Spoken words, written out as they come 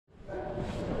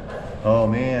Oh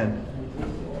man,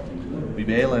 be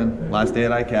bailing. Last day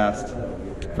at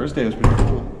Icast. First day was pretty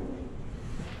cool.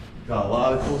 Got a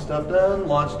lot of cool stuff done.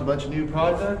 Launched a bunch of new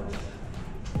projects.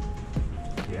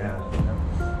 Yeah.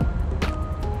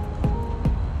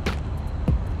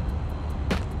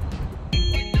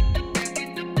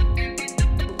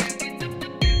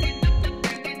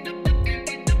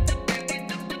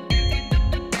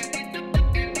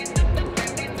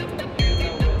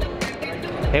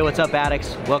 Hey, what's up,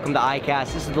 addicts? Welcome to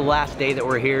Icast. This is the last day that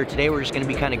we're here. Today we're just going to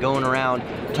be kind of going around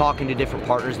talking to different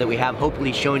partners that we have,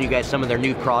 hopefully showing you guys some of their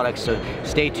new products. So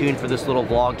stay tuned for this little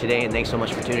vlog today, and thanks so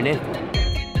much for tuning in.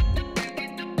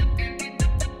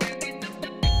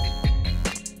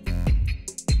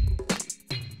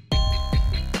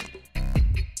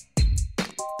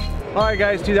 Alright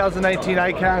guys, 2019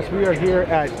 Icast. We are here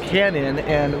at Canon,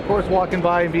 and of course walking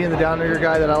by and being the downrigger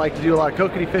guy that I like to do a lot of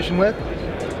kokanee fishing with,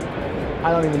 I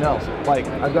don't even know. Like,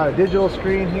 I've got a digital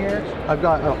screen here. I've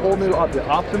got a whole new the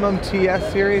Optimum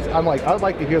TS series. I'd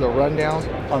like to hear the rundown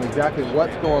on exactly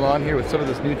what's going on here with some of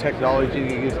this new technology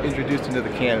that is introduced into the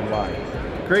Canon line.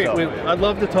 Great. So, I'd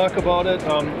love to talk about it.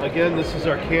 Again, this is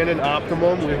our Canon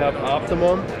Optimum. We have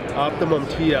Optimum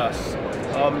TS.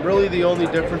 Really, the only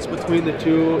difference between the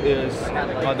two is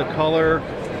the color,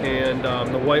 and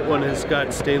the white one has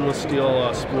got stainless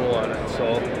steel spool on it.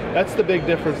 So that's the big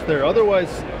difference there.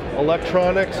 Otherwise,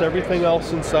 electronics, everything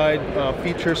else inside,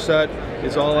 feature set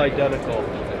is all identical.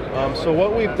 So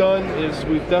what we've done is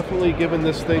we've definitely given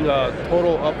this thing a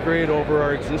total upgrade over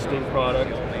our existing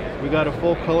product. We got a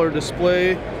full color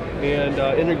display and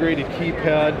integrated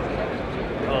keypad.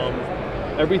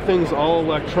 Everything's all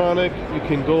electronic. You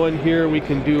can go in here, we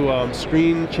can do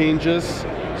screen changes,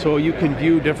 so you can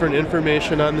view different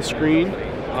information on the screen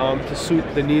to suit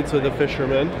the needs of the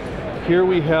fishermen. Here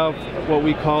we have what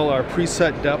we call our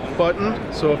preset depth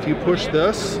button. So if you push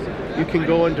this, you can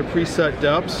go into preset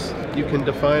depths. You can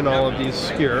define all of these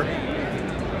here.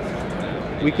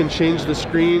 We can change the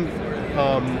screen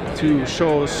to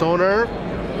show sonar.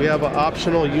 We have an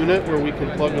optional unit where we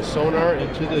can plug the sonar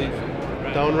into the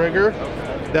downrigger.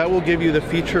 That will give you the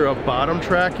feature of bottom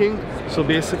tracking. So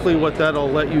basically what that'll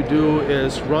let you do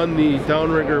is run the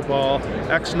downrigger ball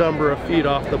X number of feet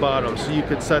off the bottom. So you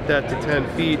could set that to 10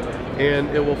 feet and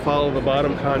it will follow the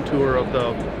bottom contour of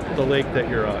the lake that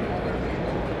you're on.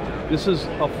 This is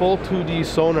a full 2D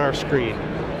sonar screen.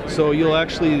 So you'll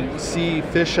actually see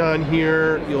fish on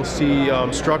here, you'll see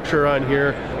structure on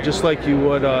here, just like you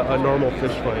would a normal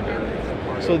fish finder.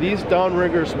 So these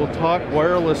downriggers will talk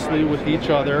wirelessly with each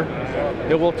other.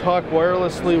 It will talk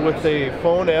wirelessly with a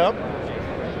phone app,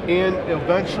 and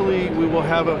eventually we will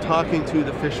have it talking to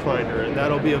the fish finder, and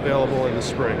that'll be available in the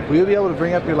spring. will you be able to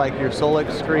bring up your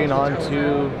Solex screen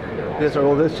onto this, or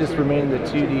will this just remain the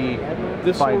 2D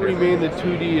This finder? will remain the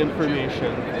 2D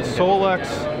information. The Solex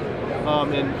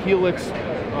and Helix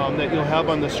that you'll have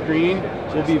on the screen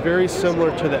will be very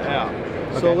similar to the app.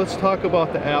 Okay. So let's talk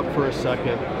about the app for a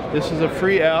second. This is a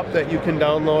free app that you can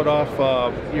download off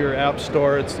your app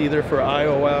store. It's either for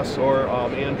iOS or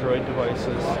Android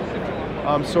devices.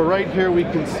 So right here we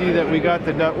can see that we got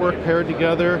the network paired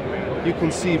together. You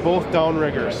can see both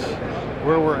downriggers,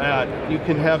 where we're at. You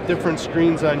can have different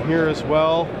screens on here as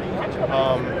well.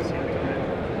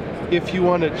 If you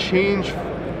want to change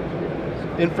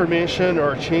information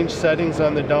or change settings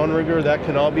on the downrigger, that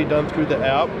can all be done through the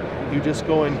app. You just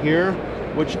go in here.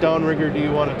 Which downrigger do you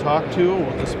want to talk to?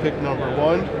 We'll just pick number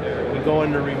 1. We go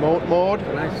into remote mode,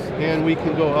 and we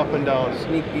can go up and down.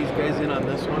 Sneak these guys in on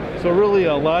this one. So really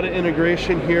a lot of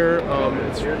integration here.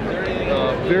 It's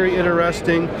very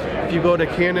interesting. If you go to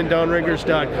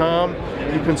canondownriggers.com,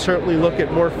 you can certainly look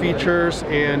at more features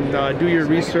and do your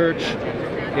research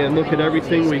and look at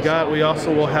everything we got. We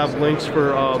also will have links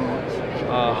for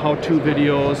how-to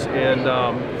videos and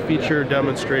feature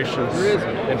demonstrations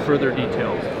in further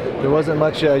detail. There wasn't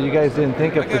much you guys didn't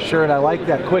think of for sure, and I like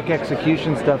that quick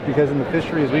execution stuff because in the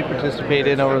fisheries we participate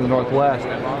in over in the Northwest,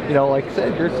 you know, like I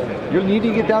said, you need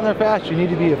to get down there fast, you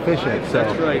need to be efficient. So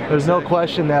that's right. There's no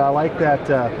question that I like that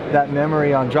that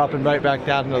memory on dropping right back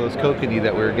down into those kokanee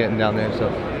that we were getting down there. So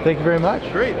thank you very much.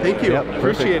 Great, thank you. Yep,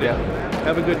 Appreciate it. Yeah.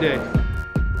 Have a good day.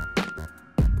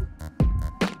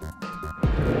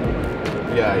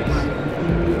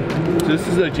 Yikes. So this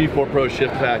is a G4 Pro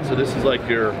shift pack. So this is like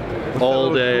your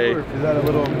all day. Is that a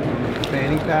little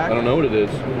fanny pack? I don't know what it is.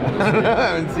 I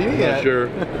haven't seen it yet.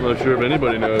 I'm not sure if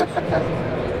anybody knows.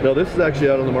 No, this is actually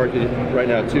out on the market right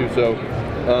now too. So,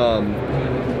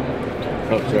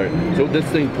 oh sorry. So this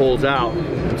thing pulls out,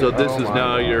 and so this is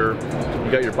now you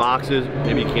got your boxes,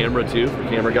 maybe camera too, for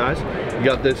camera guys. You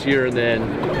got this here, and then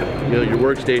you know your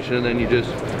workstation, and then you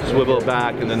just swivel it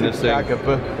back, and then this thing.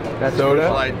 That's soda.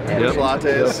 Yep.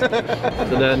 Lattes.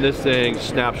 And then this thing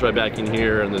snaps right back in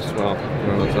here, and this, well, I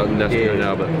don't know, it's not necessary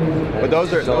now, but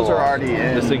those are already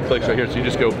in. this thing clicks right here. So you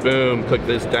just go boom, click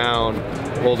this down,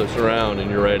 pull this around, and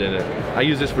you're right in it. I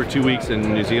use this for 2 weeks in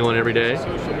New Zealand every day,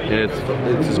 and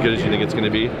it's as good as you think it's going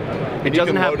to be. It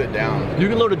doesn't have. You can load it down. You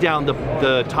can load it down.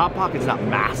 The top pocket's not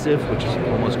massive, which is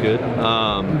almost good,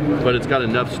 but it's got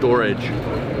enough storage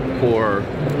for,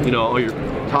 you know, all your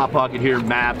top pocket here,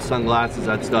 maps, sunglasses,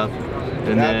 that stuff,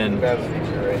 and then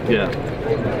yeah,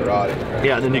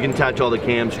 and then you can attach all the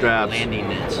cam straps. Landing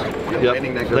nets.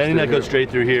 Yep. Landing net goes straight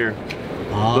through here.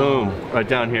 Boom, right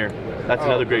down here. That's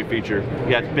another great feature.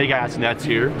 You got big ass nets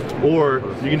here, or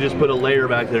you can just put a layer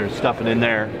back there and stuff it in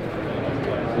there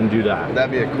and do that.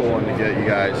 That'd be a cool one to get you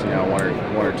guys, you know, one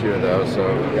or two of those, so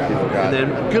people got.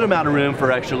 And then good amount of room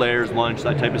for extra layers, lunch,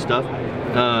 that type of stuff.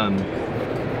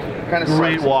 Kind of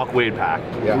great walk weight pack.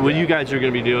 Yeah. What you guys are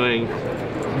going to be doing,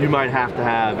 you might have to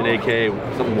have an AK,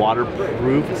 something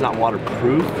waterproof. It's not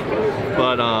waterproof,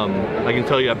 but I can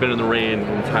tell you I've been in the rain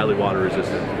and it's highly water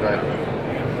resistant. Right.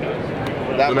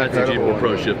 So that's a Jeep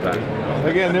Pro shift pack.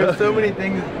 Again, there's so many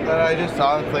things that I just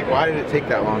saw. It's like, why did it take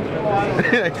that long?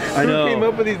 I know. Who came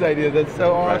up with these ideas? That's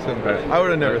so awesome. Right. I would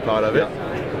have never thought of it.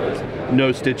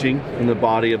 No stitching in the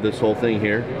body of this whole thing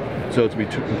here. So it's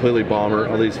completely bomber,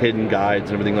 all these hidden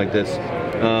guides and everything like this.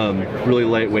 Really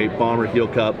lightweight bomber heel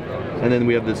cup. And then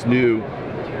we have this new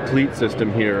cleat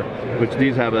system here, which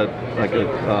these have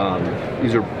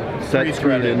these are set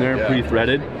screwed in there,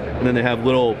 pre-threaded. And then they have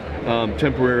little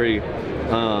temporary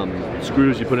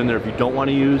screws you put in there if you don't want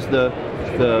to use the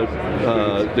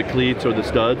cleats or the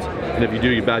studs. And if you do,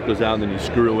 you back those out and then you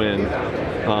screw in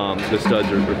the studs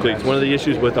or cleats. One of the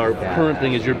issues with our current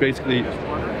thing is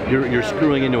you're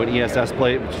screwing into an ESS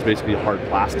plate, which is basically hard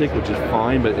plastic, which is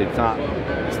fine, but it's not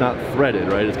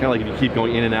threaded, right? It's kind of like if you keep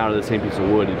going in and out of the same piece of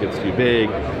wood, it gets too big.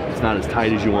 It's not as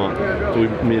tight as you want. So we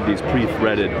made these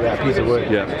pre-threaded. Yeah, piece of wood.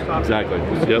 Yeah, exactly.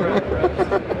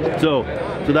 Yep. So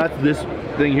that's this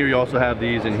thing here. You also have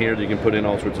these in here that you can put in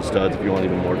all sorts of studs if you want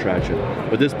even more traction.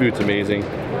 But this boot's amazing.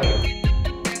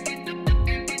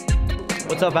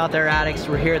 What's up out there, addicts?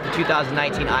 We're here at the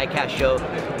 2019 Icast show,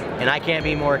 and I can't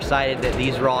be more excited that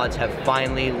these rods have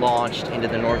finally launched into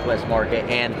the Northwest market.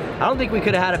 And I don't think we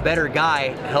could have had a better guy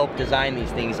help design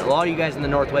these things. A lot of you guys in the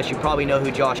Northwest, you probably know who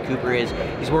Josh Cooper is.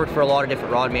 He's worked for a lot of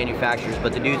different rod manufacturers,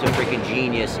 but the dude's a freaking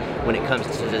genius when it comes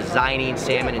to designing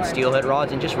salmon and steelhead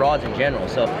rods and just rods in general.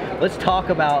 So let's talk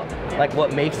about like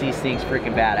what makes these things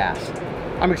freaking badass.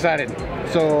 I'm excited.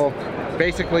 So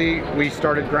basically we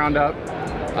started ground up,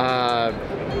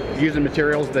 using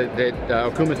materials that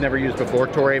Okuma's never used before,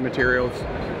 Toray materials.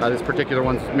 This particular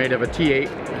one's made of a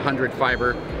T800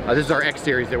 fiber. This is our X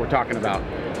series that we're talking about.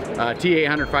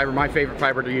 T800 fiber, my favorite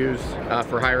fiber to use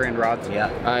for higher end rods.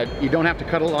 Yeah. You don't have to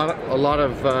cut a lot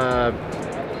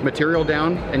of material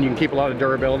down, and you can keep a lot of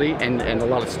durability and a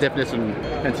lot of stiffness and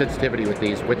sensitivity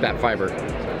with that fiber.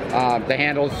 The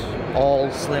handles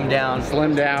all Slim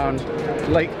down.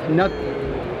 Like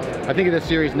I think of this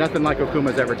series, nothing like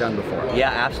Okuma's ever done before. Yeah,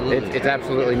 absolutely. It's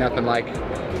absolutely nothing like.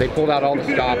 They pulled out all the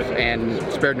stops and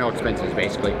spared no expenses,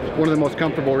 basically. One of the most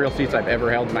comfortable reel seats I've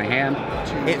ever held in my hand.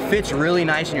 It fits really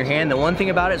nice in your hand. The one thing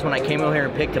about it is when I came over here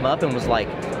and picked them up and was like,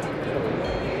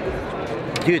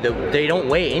 dude, they don't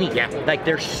weigh any. Yeah. Like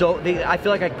I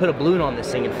feel like I could put a balloon on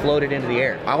this thing and float it into the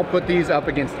air. I'll put these up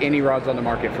against any rods on the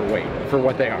market for weight, for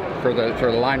what they are, for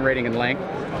the line rating and length.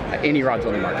 Any rods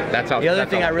on the market. That's how. The other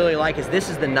thing I really like is this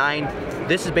is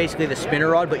basically the spinner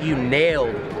rod, but you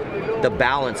nailed the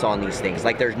balance on these things.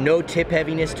 Like there's no tip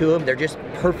heaviness to them. They're just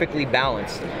perfectly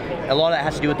balanced. A lot of that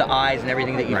has to do with the eyes and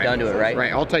everything that you've done to it, right?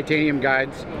 Right, all titanium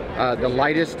guides. The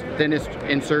lightest, thinnest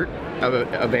insert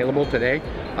available today,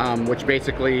 which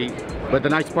basically, but the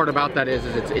nice part about that is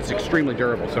it's extremely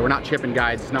durable. So we're not chipping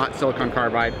guides, it's not silicon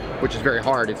carbide, which is very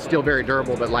hard. It's still very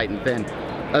durable, but light and thin.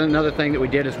 Another thing that we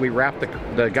did is we wrapped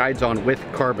the guides on with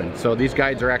carbon. So these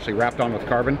guides are actually wrapped on with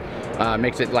carbon.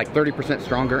 Makes it like 30%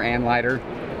 stronger and lighter.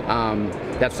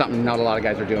 That's something not a lot of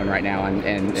guys are doing right now,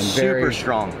 and super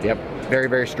strong. Yep, very,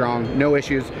 very strong. No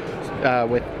issues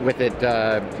with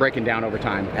it breaking down over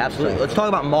time. Absolutely. Let's talk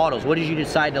about models. What did you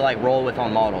decide to like roll with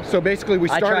on models? So basically we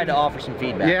started. I tried to offer some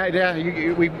feedback. Yeah.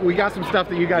 We got some stuff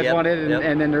that you guys wanted,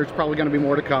 and then there's probably going to be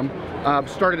more to come.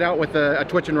 Started out with a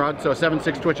twitching rod, so a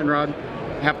 7/6 twitching rod.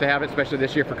 Have to have it, especially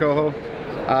this year for coho.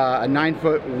 A 9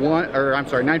 foot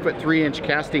 3 inch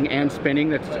casting and spinning.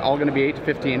 That's all going to be 8 to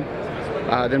 15.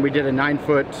 Then we did a 9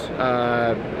 foot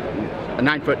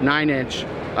 9 inch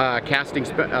casting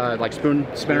like spoon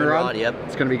spinner rod. Yep.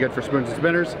 It's going to be good for spoons and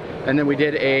spinners. And then we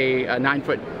did a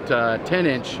 9-foot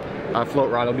 10-inch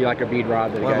float rod. It'll be like a bead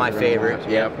rod. One of my favorites.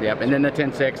 Yep. And then the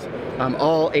 10-6.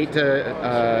 All 8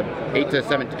 to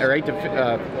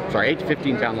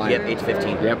 15 pound line. Yep, 8 to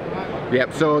 15.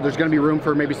 Yep. So there's going to be room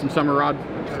for maybe some summer rod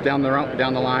down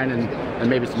the line, and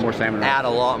maybe some more salmon rods. Add a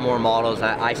lot more models.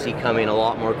 I see coming a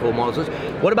lot more cool models.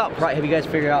 What about price? Have you guys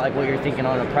figured out like what you're thinking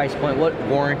on a price point? What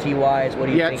warranty wise? What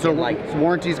are you thinking? So like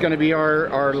warranty is going to be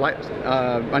our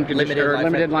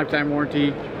limited lifetime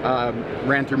warranty.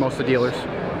 Ran through most of the dealers.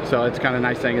 So it's kind of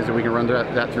nice thing is that we can run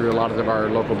that through a lot of our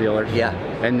local dealers. Yeah.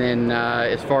 And then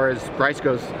as far as price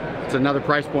goes, it's another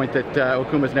price point that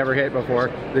Okuma's never hit before.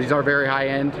 These are very high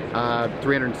end,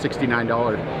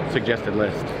 $369 suggested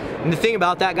list. And the thing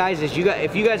about that, guys, is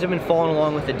if you guys have been following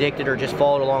along with Addicted or just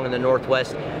followed along in the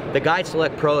Northwest, the Guide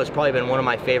Select Pro has probably been one of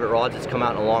my favorite rods that's come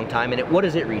out in a long time. And what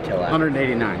does it retail at?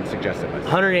 $189 suggested list.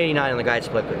 $189 on the Guide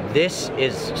Select Pro. This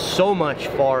is so much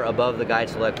far above the Guide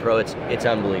Select Pro. It's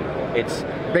unbelievable. It's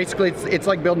basically it's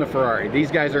like building a Ferrari. These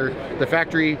guys the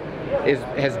factory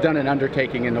has done an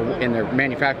undertaking in their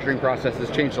manufacturing process.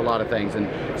 Has changed a lot of things, and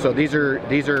so these are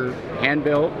hand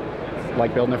built,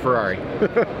 like building a Ferrari.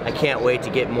 I can't wait to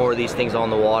get more of these things on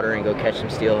the water and go catch some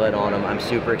steelhead on them. I'm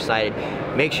super excited.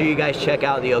 Make sure you guys check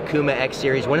out the Okuma X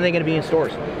series. When are they going to be in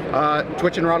stores?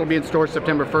 Twitch and Rod will be in stores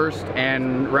September 1st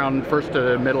and around 1st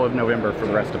to middle of November for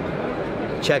the rest of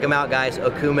them. Check them out, guys.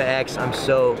 Okuma X. I'm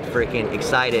so freaking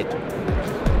excited.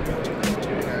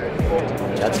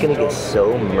 That's gonna get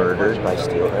so murdered by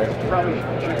steelhead.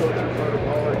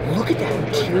 Look at that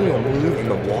material move in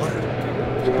the water.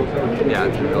 Yeah,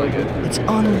 it's really good. It's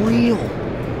unreal.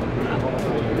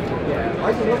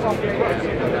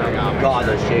 God,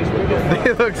 those shakes look good.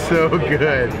 They look so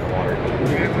good.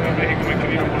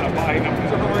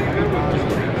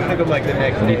 I think I'm like the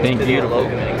next. What do you think? Beautiful.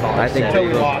 I think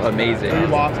they look amazing.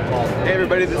 Hey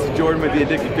everybody, this is Jordan with the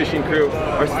Addicted Fishing Crew.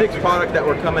 Our sixth product that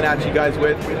we're coming at you guys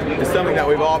with is something that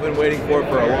we've all been waiting for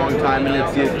a long time, and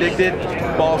it's the Addicted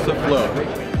Balsa Float.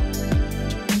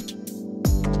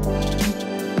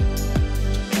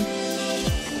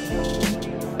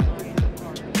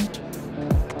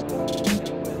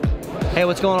 Hey,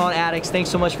 what's going on, addicts? Thanks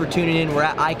so much for tuning in. We're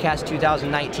at Icast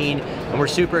 2019, and we're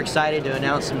super excited to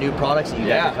announce some new products that you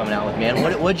guys are coming out with,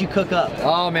 man. What'd you cook up?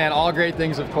 Oh man, all great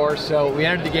things, of course. So we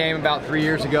entered the game about 3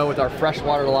 years ago with our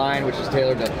freshwater line, which is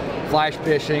tailored to flash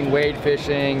fishing, wade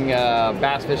fishing,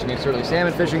 bass fishing, and certainly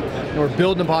salmon fishing. And we're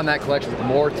building upon that collection with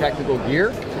more technical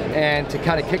gear. And to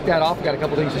kind of kick that off, we've got a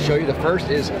couple things to show you. The first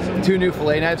is 2 new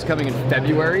fillet knives coming in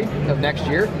February of next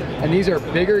year. And these are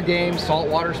bigger game,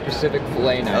 saltwater specific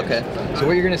fillet knives. Okay. So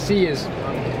what you're gonna see is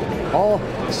all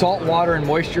saltwater and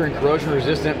moisture and corrosion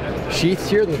resistant sheaths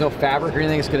here. There's no fabric or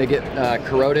anything that's gonna get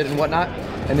corroded and whatnot.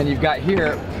 And then you've got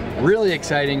here, really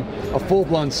exciting, a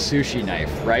full-blown sushi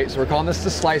knife, right? So we're calling this the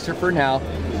slicer for now.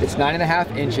 It's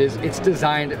 9.5 inches. It's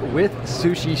designed with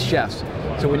sushi chefs.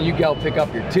 So when you go pick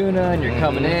up your tuna and you're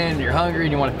coming in and you're hungry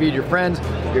and you want to feed your friends,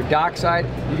 your dockside,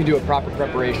 you can do a proper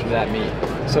preparation of that meat.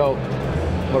 So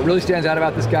what really stands out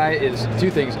about this guy is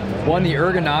 2 things. One, the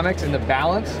ergonomics and the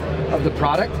balance of the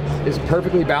product is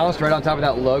perfectly balanced right on top of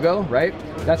that logo, right?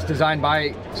 That's designed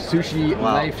by Sushi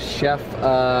Knife Chef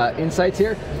Insights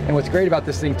here. And what's great about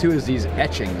this thing too is these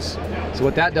etchings. So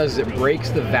what that does is it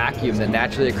breaks the vacuum that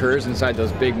naturally occurs inside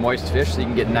those big moist fish, so you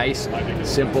can get nice,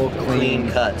 simple, clean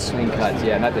cuts. Clean cuts,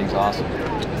 yeah, and that thing's awesome.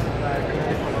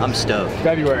 I'm stoked.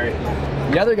 February.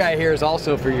 The other guy here is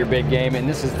also for your big game, and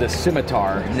this is the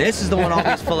scimitar. And this is the one I'll be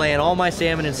filleting all my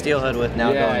salmon and steelhead with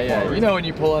now going forward. You know when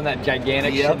you pull in that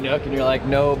gigantic Chinook and you're like,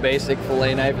 no basic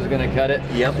fillet knife is gonna cut it?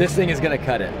 Yep. This thing is gonna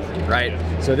cut it, right?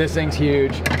 So this thing's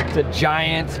huge. It's a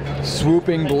giant,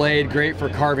 swooping blade, great for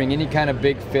carving any kind of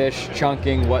big fish,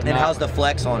 chunking, whatnot. And how's the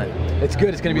flex on it? It's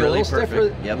good. It's gonna be Really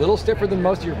a little stiffer than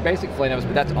most of your basic fillet knives,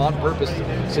 but that's on purpose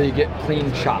so you get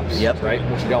clean chops, right?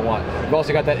 Which you don't want. You've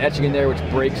also got that etching in there which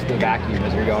breaks the vacuum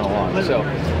as you're going along. So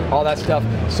all that stuff,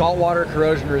 saltwater,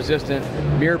 corrosion resistant,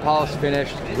 mirror polish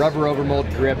finished, rubber overmold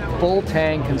grip, full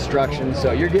tang construction.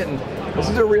 So you're getting, this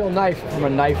is a real knife from a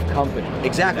knife company.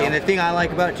 Exactly, and the thing I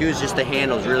like about it too is just the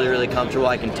handle's really, really comfortable.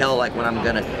 I can tell like when I'm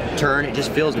gonna turn, it just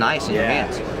feels nice in your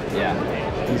hands. Yeah,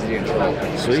 easy to control.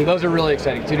 Sweet. So those are really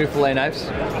exciting. 2 new fillet knives.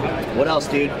 What else,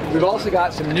 dude? We've also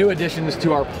got some new additions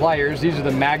to our pliers. These are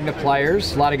the Magna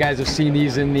pliers. A lot of guys have seen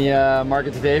these in the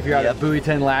market today. If you're out at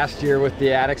Buoyton last year with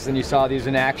the addicts, then you saw these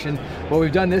in action. What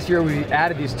we've done this year, we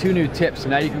added these 2 new tips. So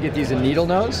now you can get these in needle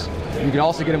nose You can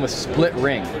also get them with split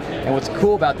ring. And what's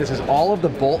cool about this is all of the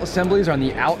bolt assemblies are on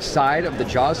the outside of the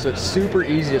jaws, so it's super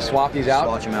easy to swap these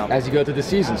out, as you go through the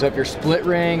season. So if you're split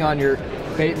ring on your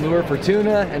bait and lure for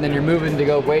tuna, and then you're moving to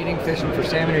go wading, fishing for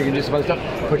salmon, or you can do some other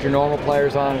stuff, put your normal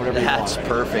pliers on, whatever you want. That's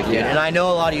perfect, dude. And I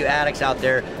know a lot of you addicts out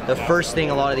there, the first thing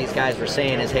a lot of these guys were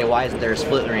saying is, hey, why isn't there a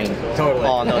split ring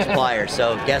on those pliers?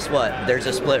 So guess what? There's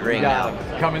a split ring now.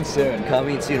 Coming soon.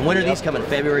 Coming soon. When are these coming?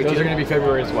 February? Those are going to be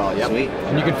February as well, yep. Sweet.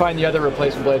 And you can find the other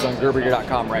replacement blades on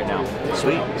gerbergear.com right now.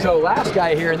 Sweet. So last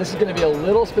guy here, and this is going to be a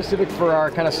little specific for our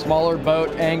kind of smaller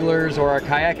boat anglers or our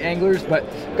kayak anglers, but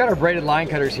we've got our braided line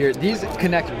cutters here. These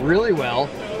connect really well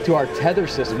to our tether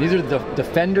system. These are the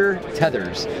Defender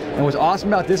tethers. And what's awesome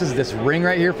about this is this ring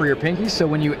right here for your pinky, so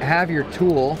when you have your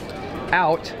tool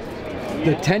out,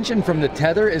 the tension from the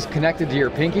tether is connected to your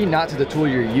pinky, not to the tool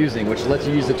you're using, which lets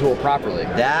you use the tool properly.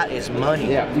 That is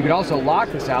money. Yeah, you can also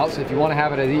lock this out, so if you want to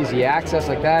have it at easy access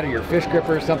like that, or your fish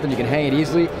gripper or something, you can hang it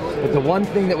easily. But the one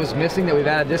thing that was missing that we've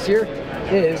added this year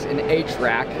is an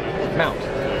H-rack mount.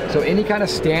 So any kind of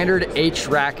standard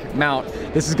H-rack mount,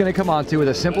 this is going to come onto with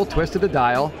a simple twist of the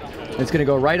dial. It's going to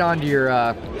go right onto your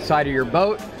side of your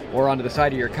boat or onto the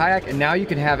side of your kayak, and now you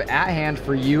can have at hand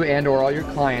for you and or all your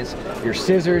clients your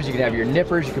scissors, you can have your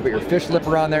nippers, you can put your fish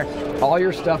lipper on there. All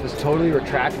your stuff is totally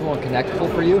retractable and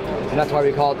connectable for you, and that's why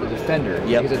we call it the Defender.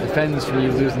 Yep. Because it defends from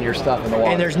you losing your stuff in the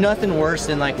water. And there's nothing worse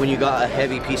than like when you got a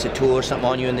heavy piece of tool or something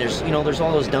on you, and there's, you know, there's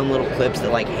all those dumb little clips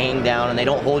that like hang down and they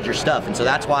don't hold your stuff. And so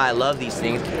that's why I love these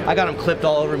things. I got them clipped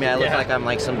all over me. I look like I'm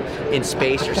like some in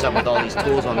space or something with all these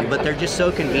tools on me, but they're just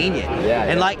so convenient.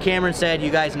 And like Cameron said,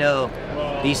 you guys know,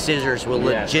 these scissors will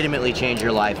legitimately change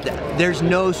your life. There's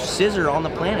no scissor on the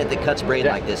planet that cuts braid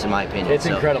like this, in my opinion. It's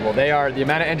incredible. They are, the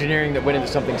amount of engineering that went into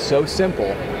something so simple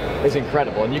is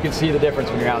incredible, and you can see the difference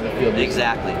when you're out in the field.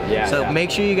 Exactly. So make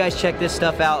sure you guys check this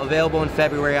stuff out. Available in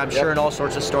February. I'm sure in all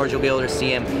sorts of stores you'll be able to see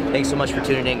them. Thanks so much for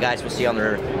tuning in, guys. We'll see you on the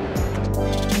river.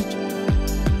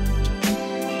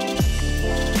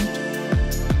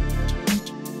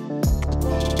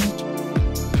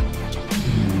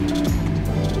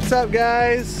 What's up,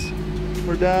 guys?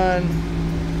 We're done.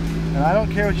 And I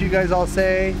don't care what you guys all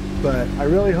say, but I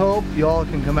really hope you all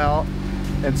can come out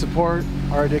and support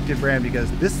our Addicted brand,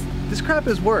 because this crap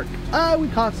is work. We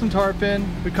caught some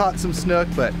tarpon, we caught some snook,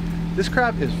 but this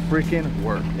crap is freaking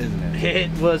work, isn't it?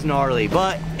 It was gnarly,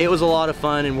 but it was a lot of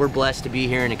fun, and we're blessed to be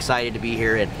here and excited to be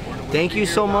here. And thank you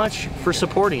so much for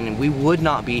supporting, and we would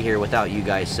not be here without you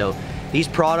guys. So these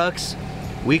products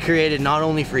we created not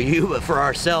only for you, but for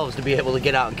ourselves to be able to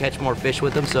get out and catch more fish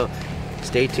with them. So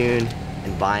stay tuned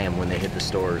and buy them when they hit the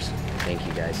stores. Thank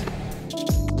you, guys.